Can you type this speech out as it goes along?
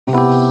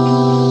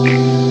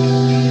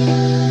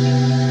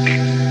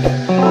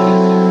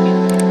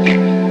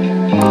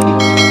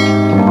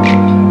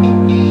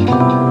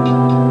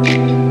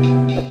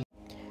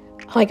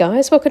Hi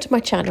guys, welcome to my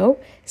channel.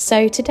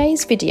 So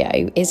today's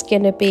video is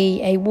going to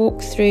be a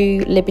walk through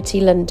Liberty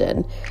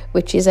London,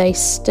 which is a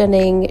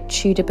stunning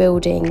Tudor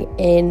building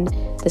in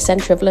the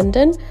centre of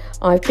London.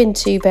 I've been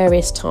to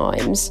various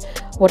times.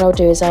 What I'll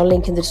do is I'll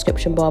link in the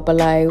description bar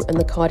below and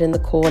the card in the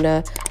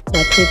corner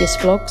my previous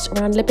vlogs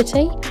around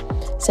Liberty.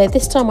 So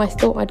this time I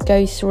thought I'd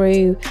go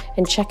through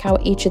and check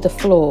out each of the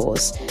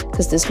floors,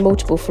 because there's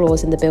multiple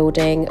floors in the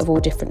building of all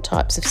different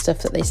types of stuff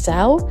that they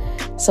sell.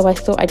 So I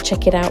thought I'd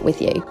check it out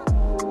with you.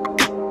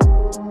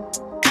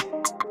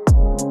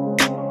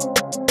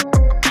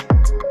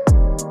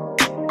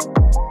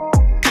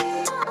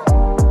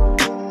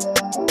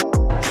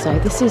 So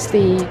this is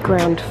the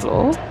ground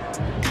floor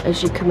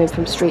as you come in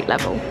from street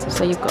level.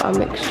 So you've got a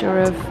mixture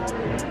of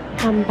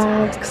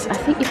handbags. I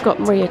think you've got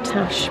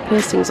reattached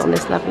piercings on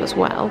this level as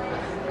well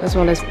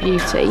as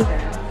beauty.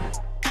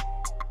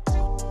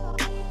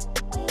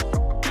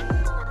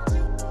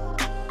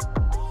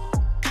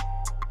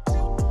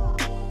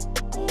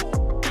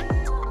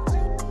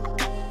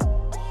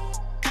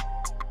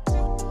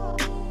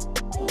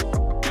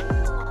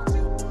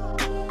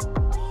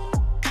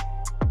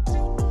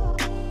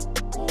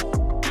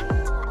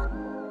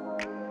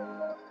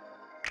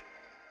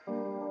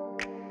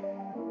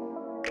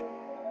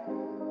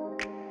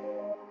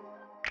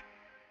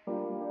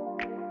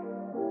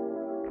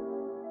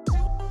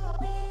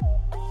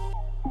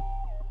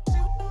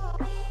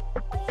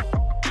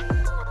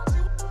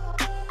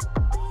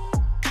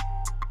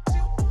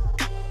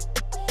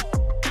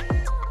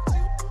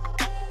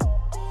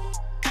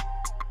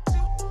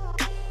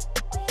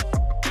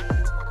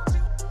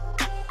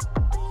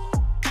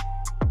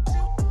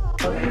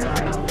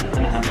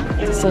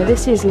 So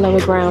this is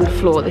lower ground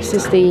floor. This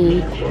is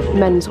the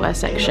menswear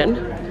section.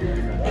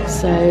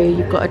 So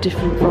you've got a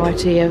different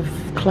variety of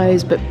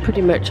clothes, but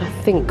pretty much I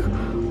think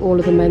all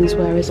of the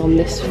menswear is on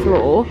this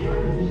floor.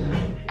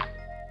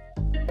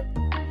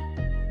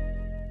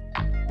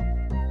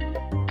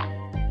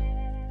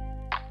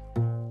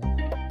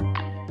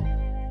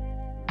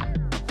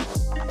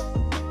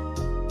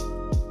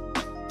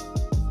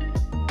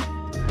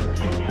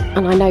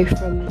 And I know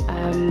from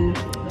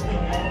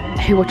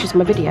who watches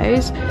my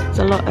videos, there's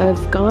a lot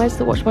of guys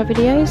that watch my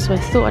videos, so I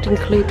thought I'd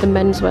include the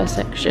menswear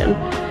section,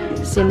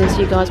 seeing as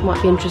you guys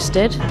might be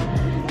interested.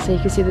 So you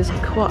can see there's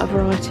quite a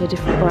variety of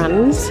different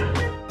brands.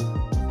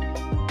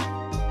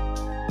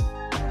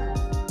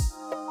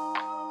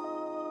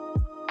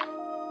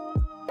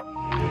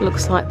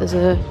 Looks like there's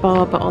a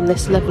barber on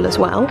this level as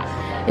well.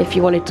 If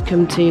you wanted to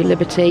come to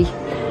Liberty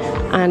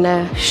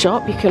and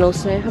shop, you can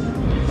also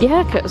have your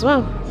haircut as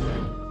well.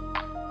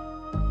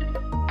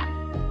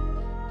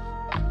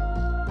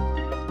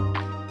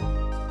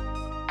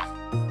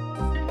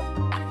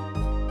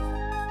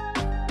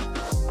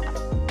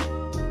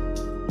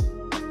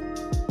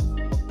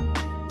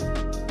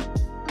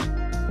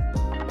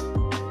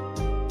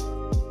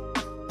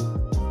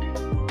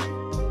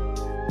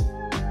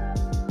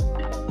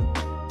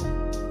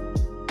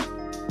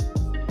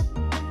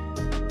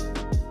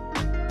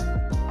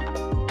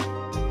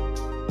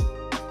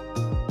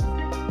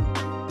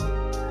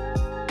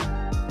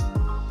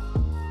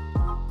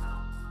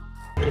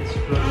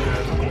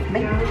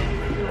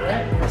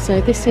 So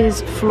this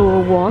is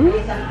floor 1.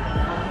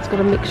 It's got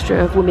a mixture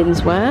of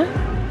women's wear.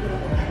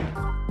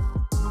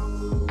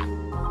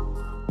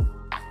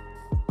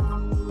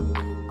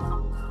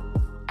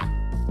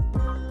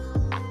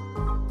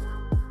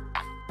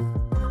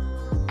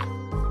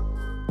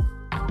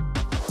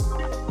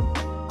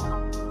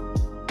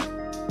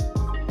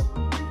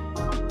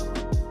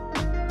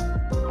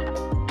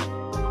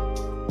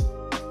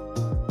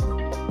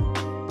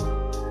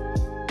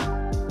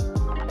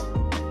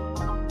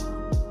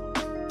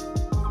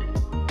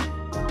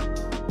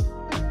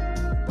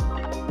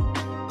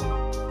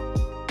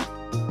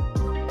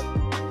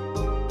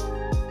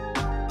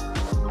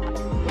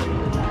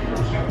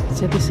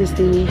 So this is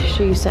the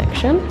shoe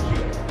section.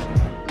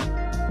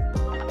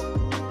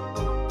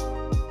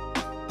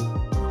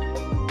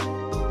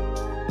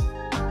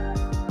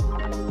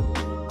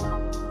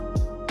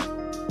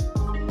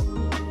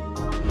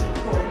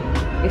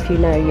 If you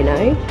know, you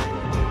know.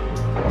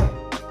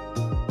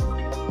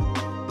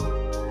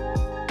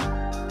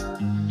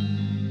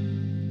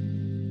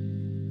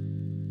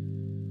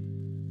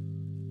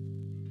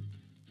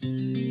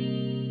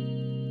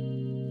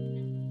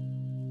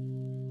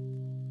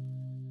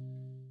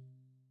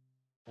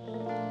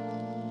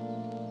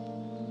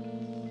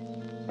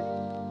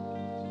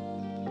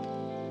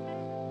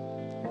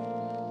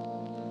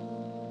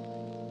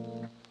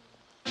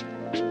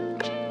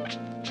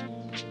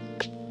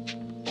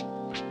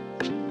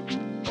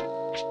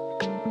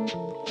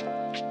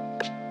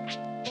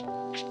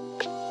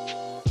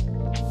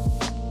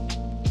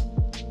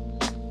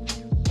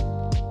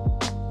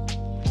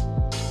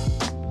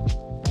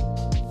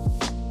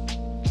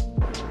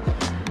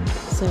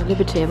 So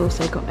Liberty have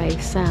also got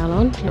a sale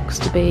on, looks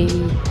to be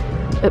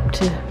up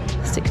to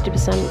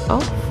 60%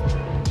 off,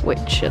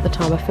 which at the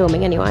time of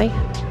filming anyway.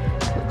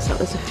 Looks like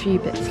there's a few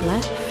bits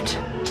left,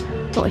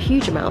 not a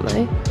huge amount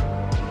though.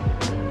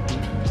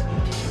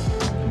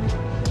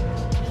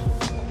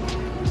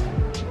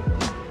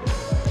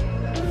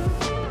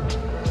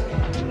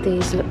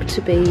 These look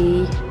to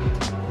be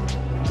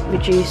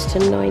reduced to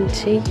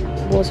 90,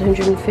 was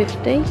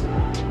 150.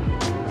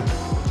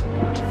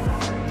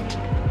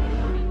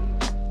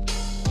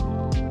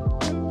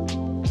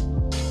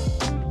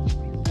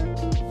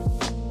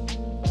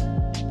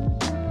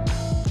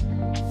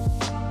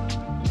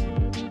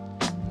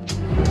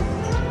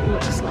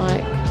 Looks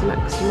like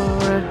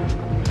Maximara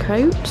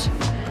coat,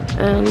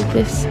 and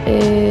this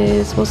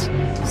was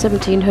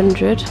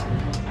 1700.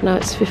 Now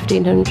it's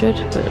 1500,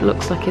 but it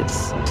looks like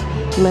it's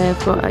may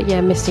have got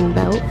a missing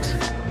belt,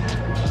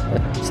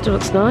 but still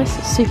looks nice.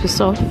 It's super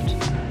soft,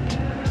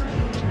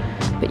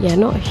 but yeah,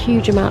 not a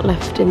huge amount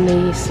left in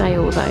the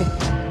sale though,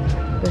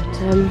 but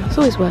it's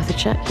always worth a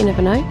check, you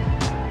never know.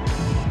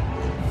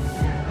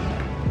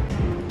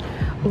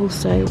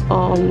 Also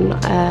on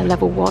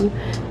level 1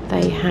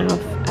 they have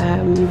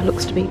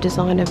looks to be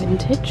designer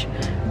vintage,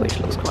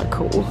 which looks quite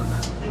cool.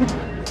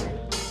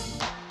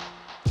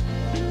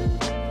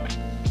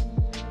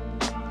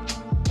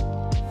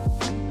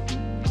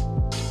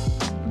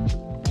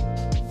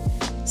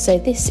 So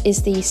this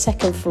is the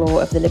second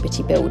floor of the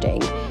Liberty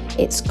building.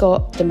 It's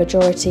got the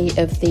majority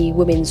of the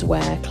women's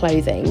wear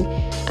clothing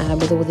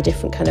with all the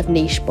different kind of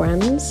niche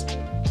brands.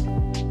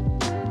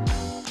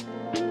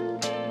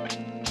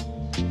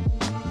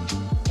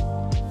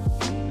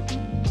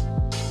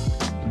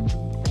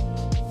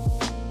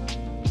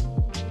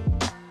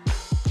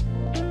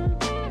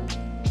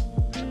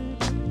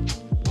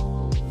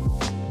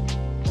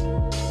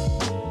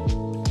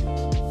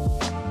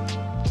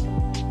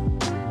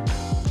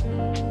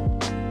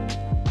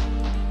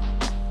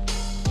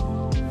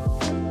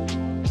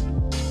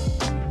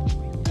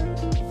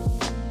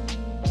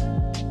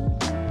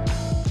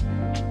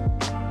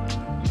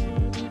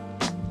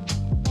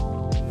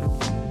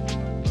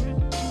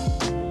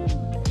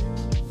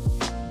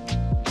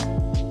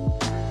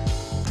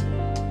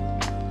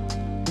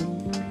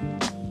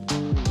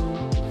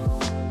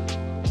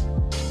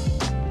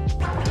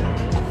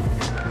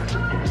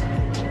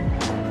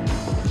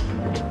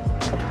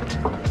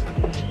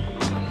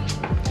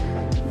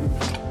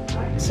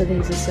 So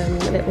these are some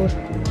little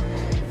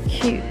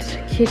cute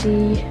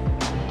kiddie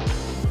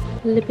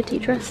Liberty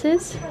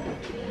dresses.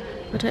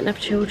 I don't have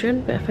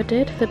children, but if I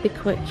did, they'd be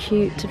quite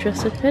cute to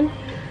dress up in.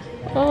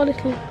 Oh,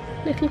 little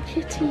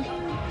kitty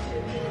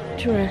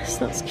dress,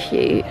 that's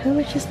cute. How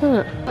much is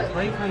that?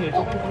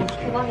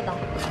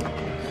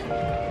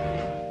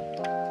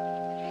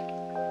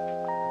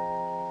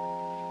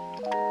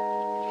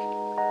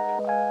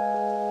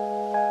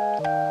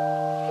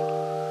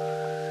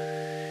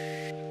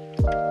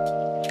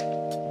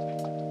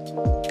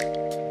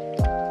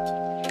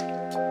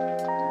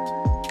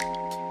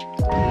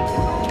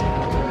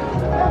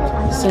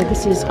 So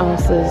this is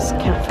Arthur's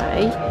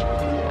Cafe. I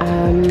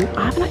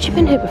haven't actually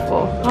been here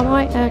before. I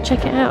might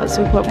check it out at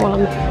some point while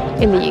I'm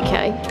in the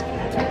UK.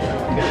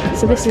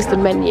 So this is the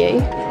menu.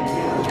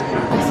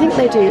 I think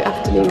they do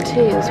afternoon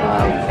tea as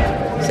well.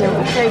 So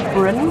okay,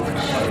 brunch,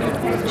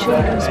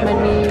 children's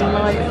menu,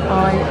 light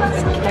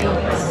bites,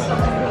 cakes,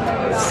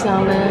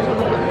 salad,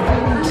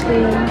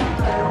 tea,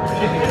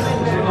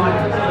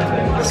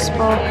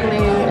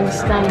 sparkling and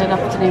standard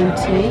afternoon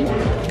tea,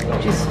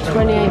 which is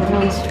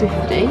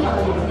 £28.50.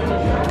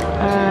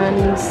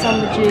 And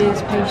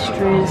sandwiches,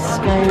 pastries,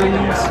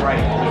 scones.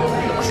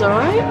 Looks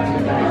alright.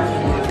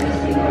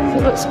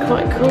 It looks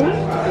quite cool.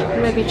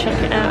 Maybe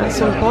check it out at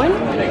some point.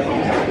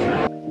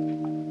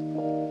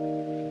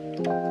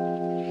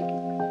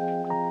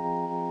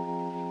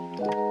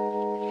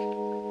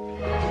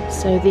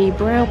 So the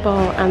Brow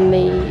Bar and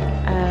the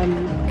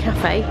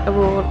cafe are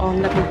all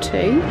on level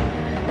 2,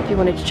 if you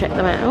wanted to check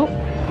them out.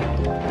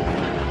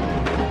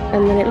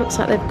 And then it looks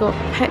like they've got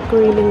pet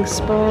grooming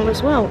spa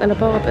as well, and a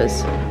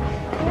barber's.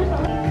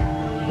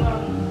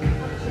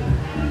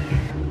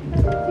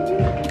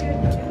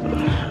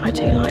 I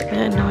do like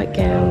their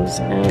nightgowns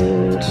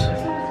and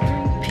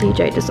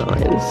PJ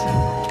designs.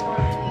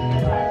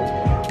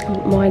 I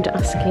wouldn't mind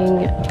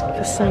asking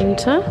for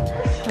Santa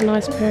a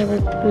nice pair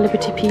of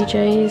Liberty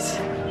PJs.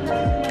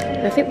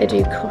 I think they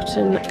do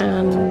cotton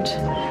and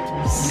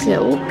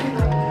silk.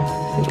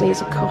 I think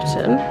these are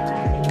cotton.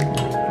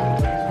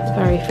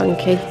 Very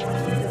funky.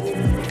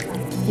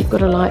 You've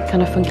got a like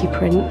kind of funky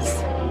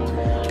prints,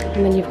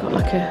 and then you've got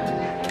like a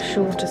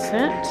shorter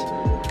set,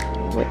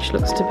 which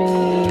looks to be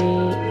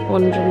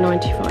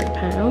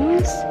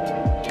 £195.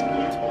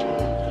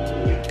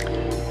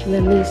 And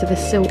then these are the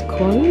silk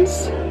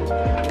ones.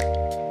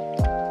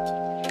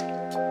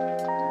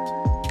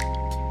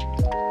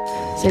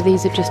 So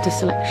these are just a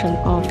selection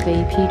of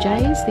the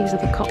PJs. These are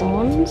the cotton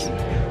ones.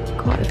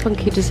 Quite the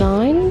funky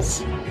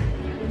designs.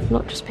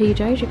 Not just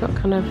PJs, you've got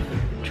kind of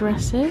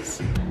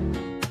dresses.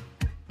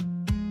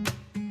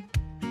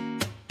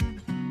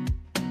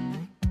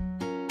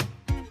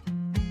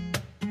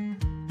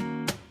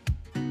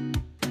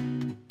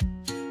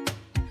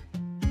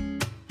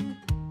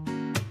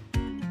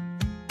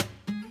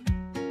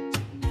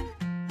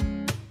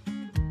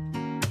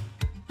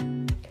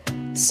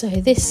 So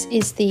this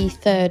is the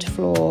third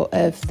floor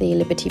of the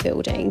Liberty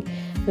building,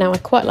 Now I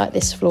quite like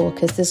this floor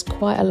because there's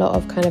quite a lot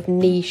of kind of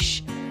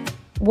niche,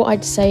 what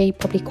I'd say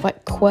probably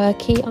quite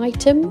quirky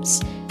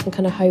items and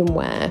kind of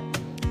homeware.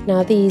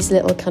 Now these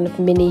little kind of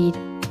mini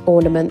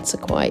ornaments are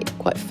quite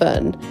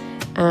fun,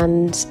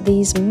 and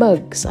these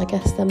mugs, I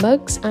guess they're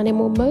mugs,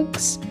 animal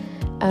mugs.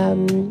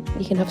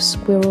 You can have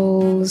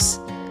squirrels,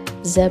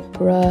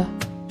 zebra,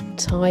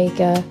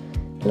 tiger.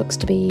 It looks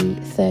to be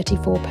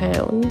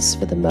 £34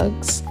 for the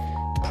mugs.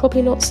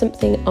 Probably not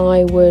something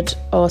I would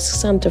ask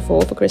Santa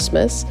for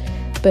Christmas,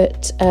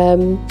 but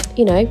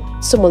you know,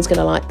 someone's going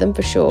to like them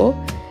for sure.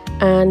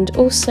 And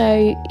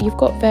also you've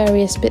got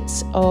various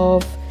bits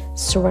of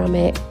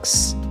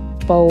ceramics,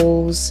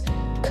 bowls,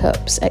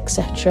 cups,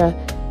 etc.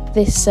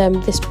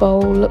 This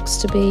bowl looks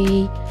to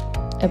be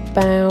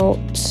about,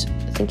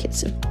 I think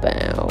it's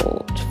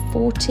about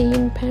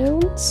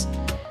 £14.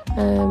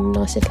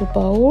 Nice little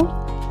bowl,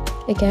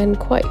 again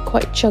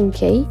quite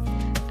chunky.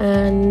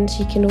 And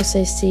you can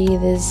also see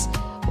there's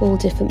all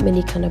different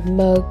mini kind of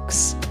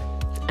mugs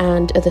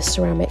and other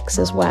ceramics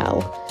as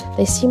well.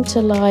 They seem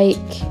to like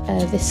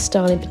this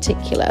style in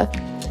particular.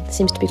 It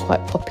seems to be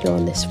quite popular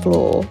on this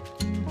floor.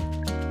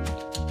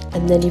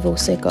 And then you've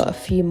also got a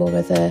few more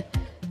other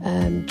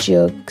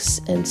jugs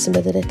and some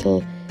other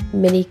little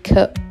mini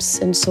cups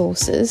and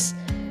saucers.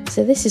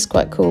 So this is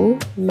quite cool,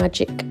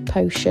 magic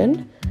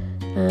potion,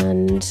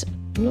 and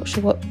I'm not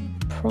sure what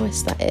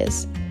price that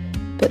is.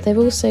 But they've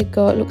also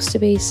got, looks to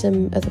be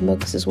some other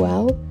mugs as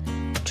well.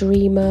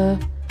 Dreamer,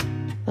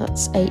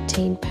 that's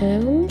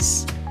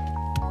 £18.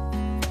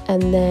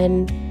 And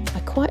then I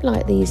quite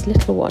like these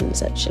little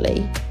ones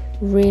actually,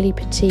 really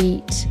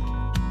petite,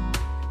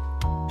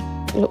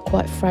 look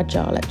quite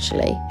fragile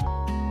actually.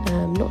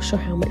 Not sure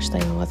how much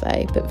they are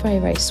though, but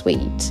very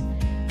sweet.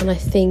 And I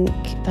think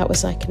that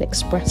was like an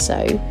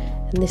espresso,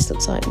 and this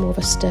looks like more of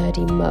a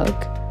sturdy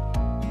mug.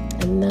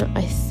 And that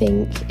I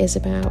think is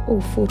about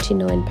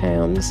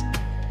 £49.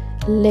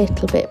 A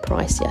little bit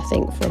pricey I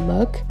think for a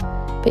mug,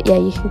 but yeah,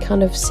 you can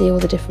kind of see all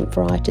the different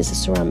varieties of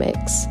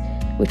ceramics,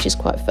 which is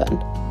quite fun.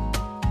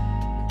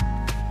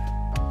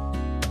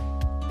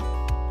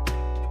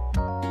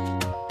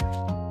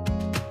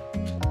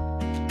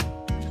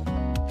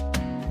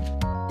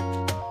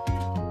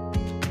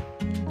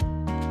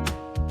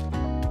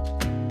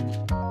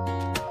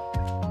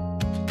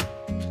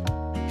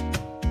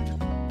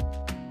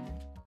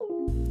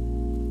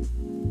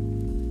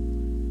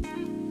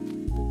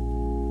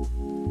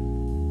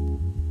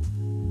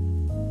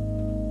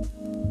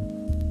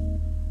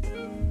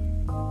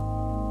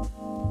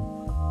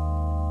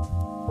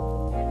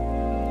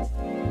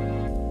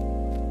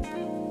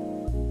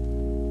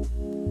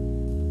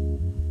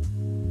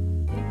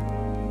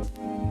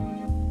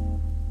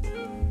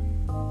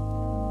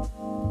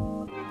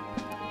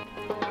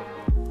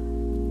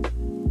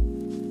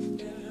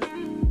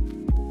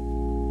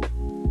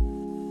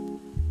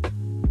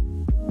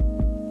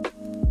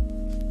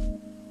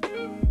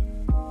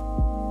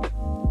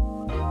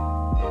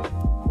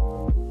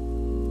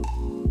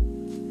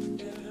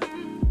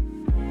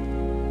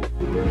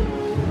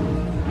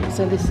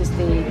 So this is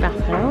the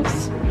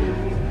bathhouse. I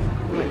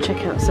might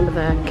check out some of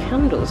their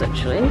candles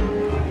actually.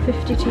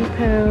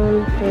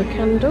 £52 for a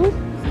candle.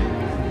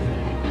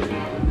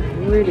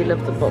 Really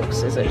love the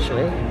boxes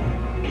actually.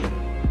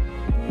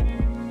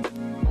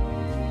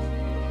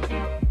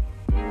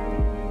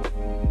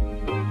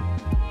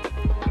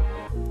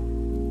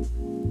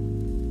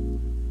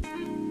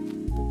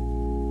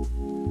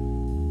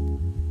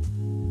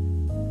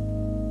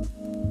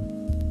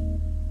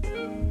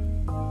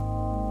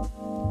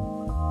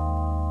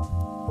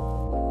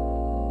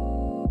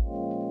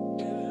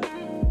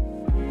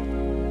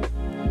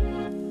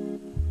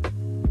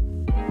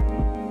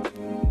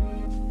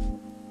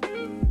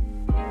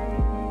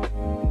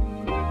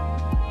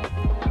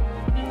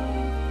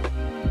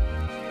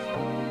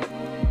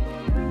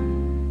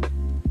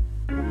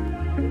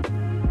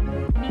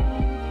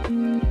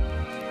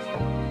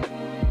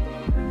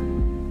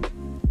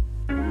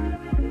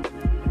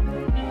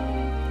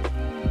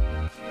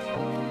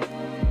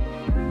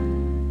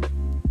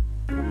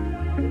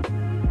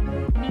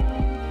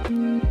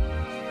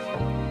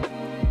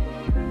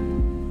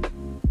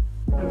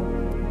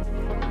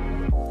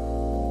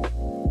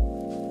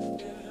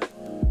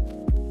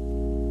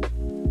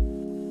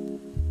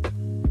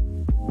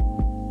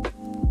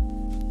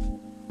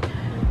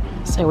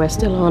 So we're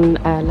still on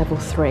level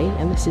 3,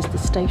 and this is the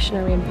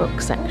stationery and book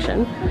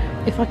section.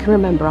 If I can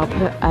remember, I'll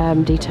put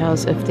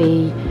details of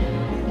the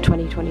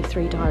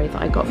 2023 diary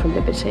that I got from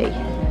Liberty.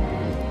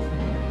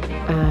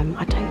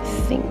 I don't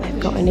think they've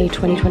got any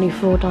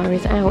 2024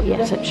 diaries out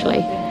yet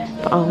actually,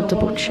 but I'll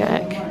double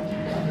check.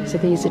 So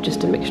these are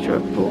just a mixture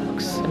of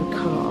books and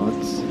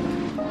cards.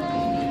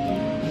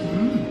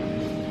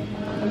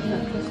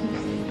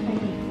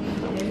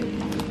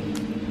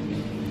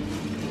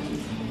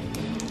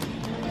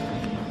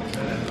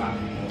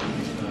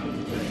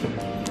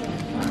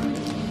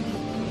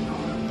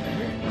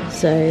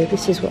 So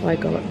this is what I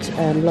got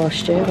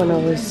last year when I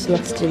was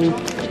last in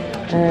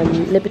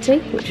Liberty,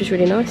 which was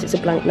really nice. It's a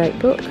blank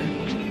notebook.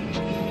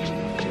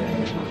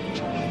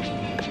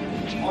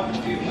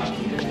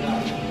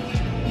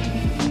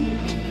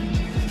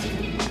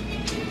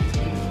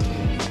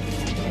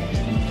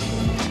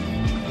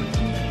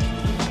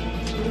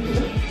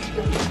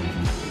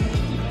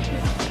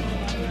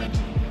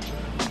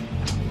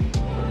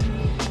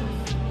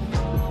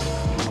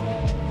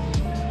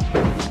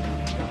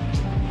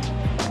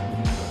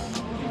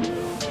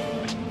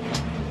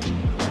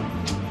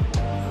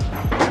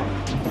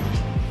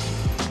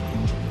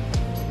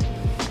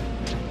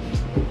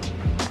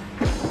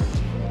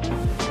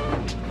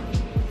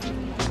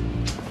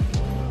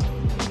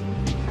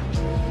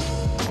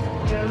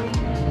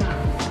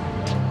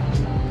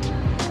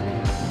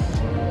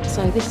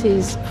 So this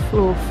is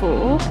floor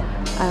 4,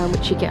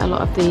 which you get a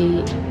lot of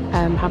the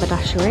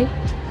haberdashery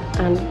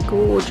and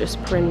gorgeous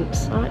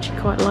prints. I'm actually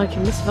quite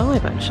liking this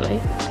vibe actually.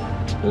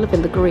 I'm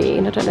loving the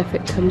green. I don't know if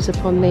it comes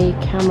up on the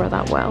camera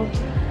that well.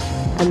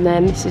 And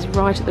then this is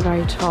right at the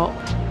very top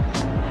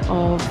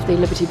of the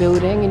Liberty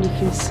building, and you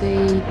can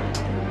see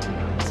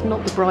it's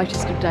not the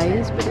brightest of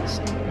days, but it's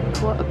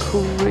quite a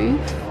cool roof.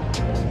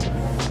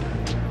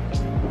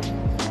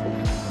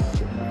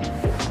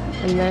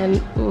 And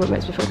then, oh, it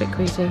makes me feel a bit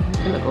queasy. You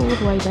can look all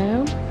the way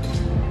down,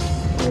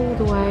 all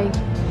the way.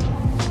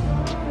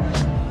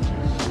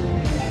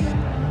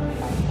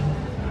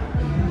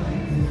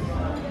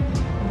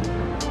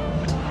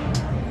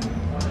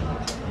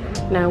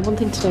 Now, one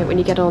thing to note when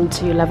you get on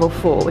to level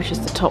 4, which is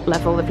the top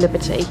level of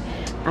Liberty,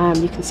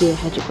 you can see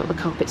ahead you've got the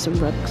carpets and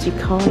rugs. You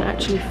can't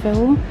actually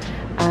film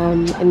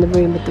in the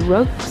room with the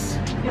rugs.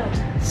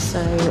 So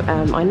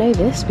I know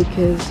this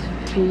because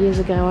a few years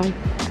ago I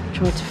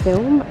tried to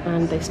film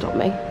and they stopped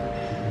me.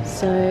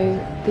 So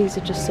these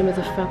are just some of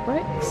the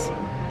fabrics.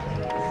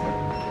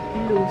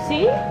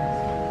 Lucy.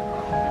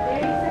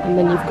 And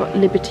then you've got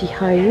Liberty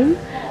Home,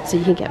 so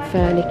you can get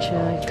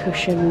furniture,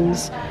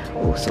 cushions,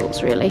 all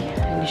sorts really.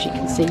 And as you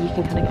can see, you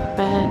can kind of get a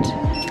bed.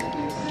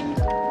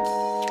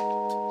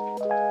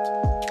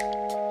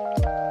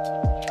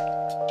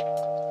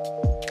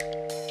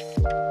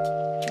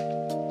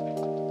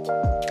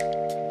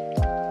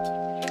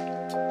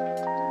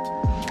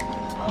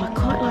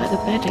 The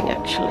bedding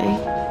actually,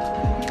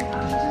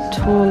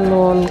 torn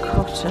lawn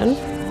cotton.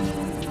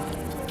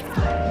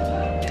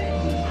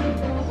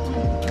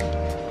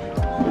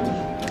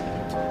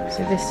 So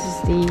this is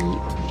the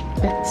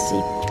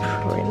Betsy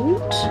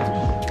print.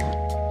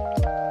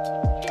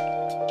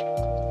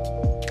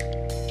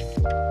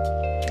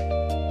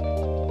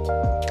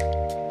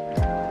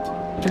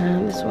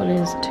 And this one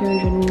is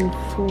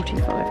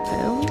 £245.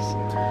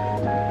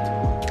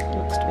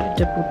 Looks to be a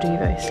double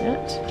duvet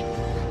set.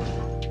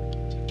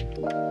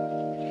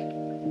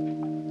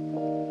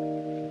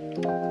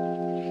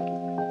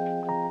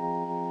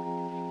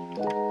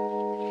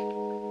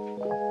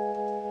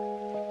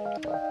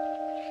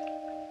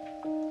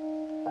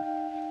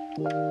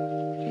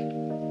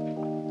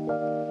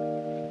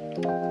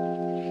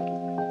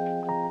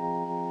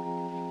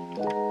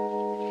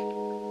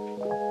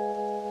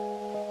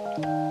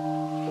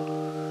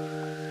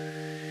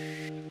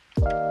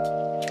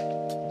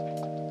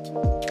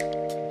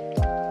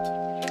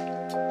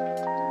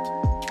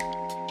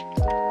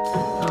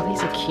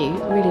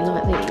 Cute. I really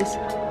like these.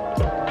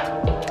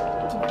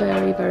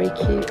 Very, very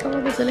cute.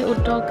 Oh, there's a little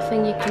dog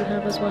thing you can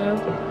have as well.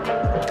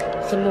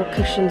 Some more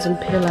cushions and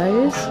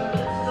pillows.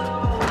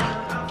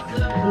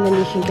 And then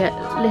you can get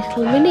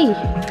little mini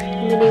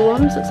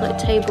ones. Looks like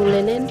table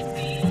linen.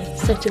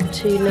 Set of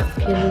 2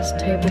 napkins,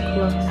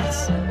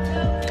 tablecloths.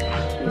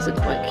 These are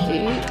quite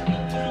cute.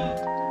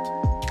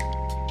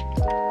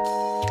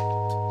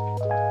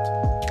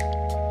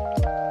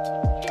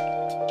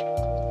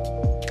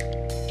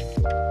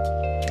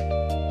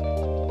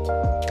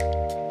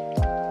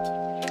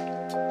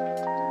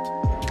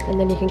 And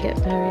then you can get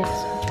various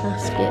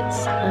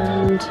baskets,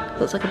 and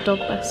looks like a dog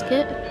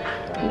basket.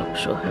 I'm not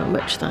sure how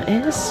much that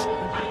is.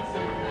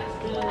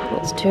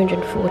 That's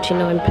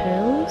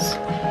 £249.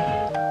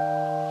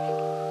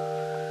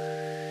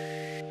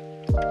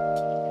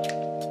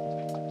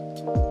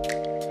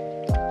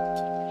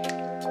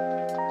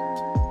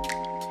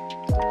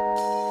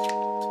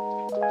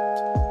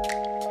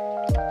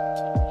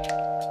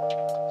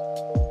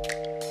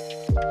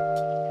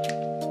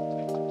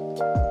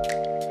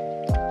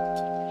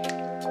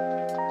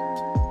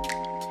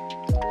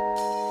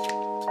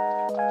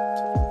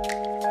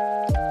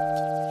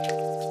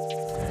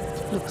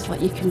 Looks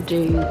like you can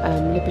do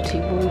Liberty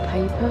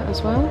wallpaper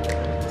as well.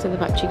 So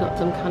they've actually got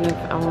them kind of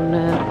on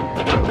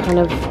kind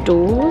of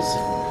doors.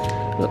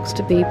 Looks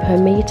to be per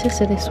metre.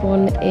 So this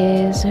one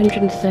is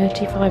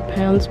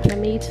 £135 per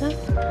metre.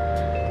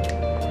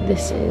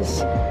 This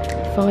is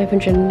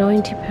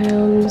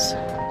 £590.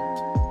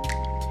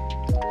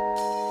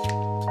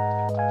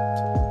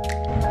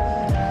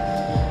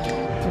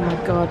 Oh my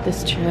god,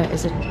 this chair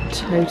is a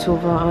total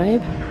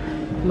vibe.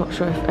 I'm not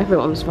sure if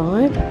everyone's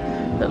vibe.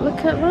 But look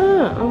at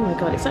that! Oh my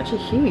god, it's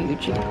actually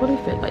huge. You can probably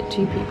fit like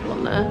 2 people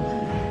on there.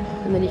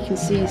 And then you can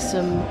see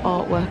some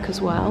artwork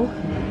as well.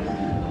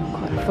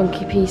 Quite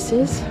funky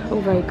pieces,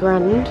 all very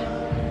grand.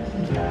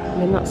 I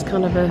mean, that's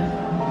kind of a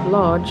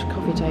large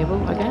coffee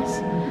table, I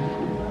guess.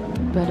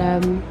 But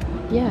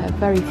yeah,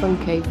 very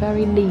funky,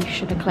 very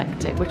niche and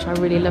eclectic, which I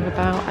really love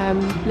about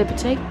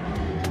Liberty.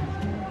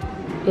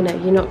 You know,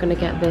 you're not going to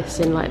get this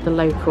in like the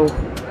local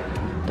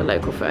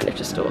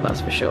furniture store,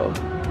 that's for sure.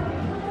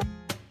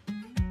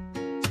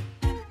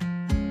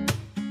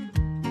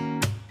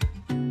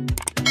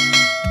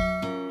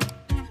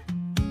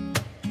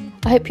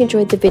 I hope you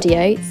enjoyed the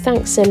video.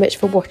 Thanks so much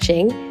for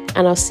watching,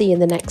 and I'll see you in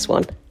the next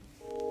one.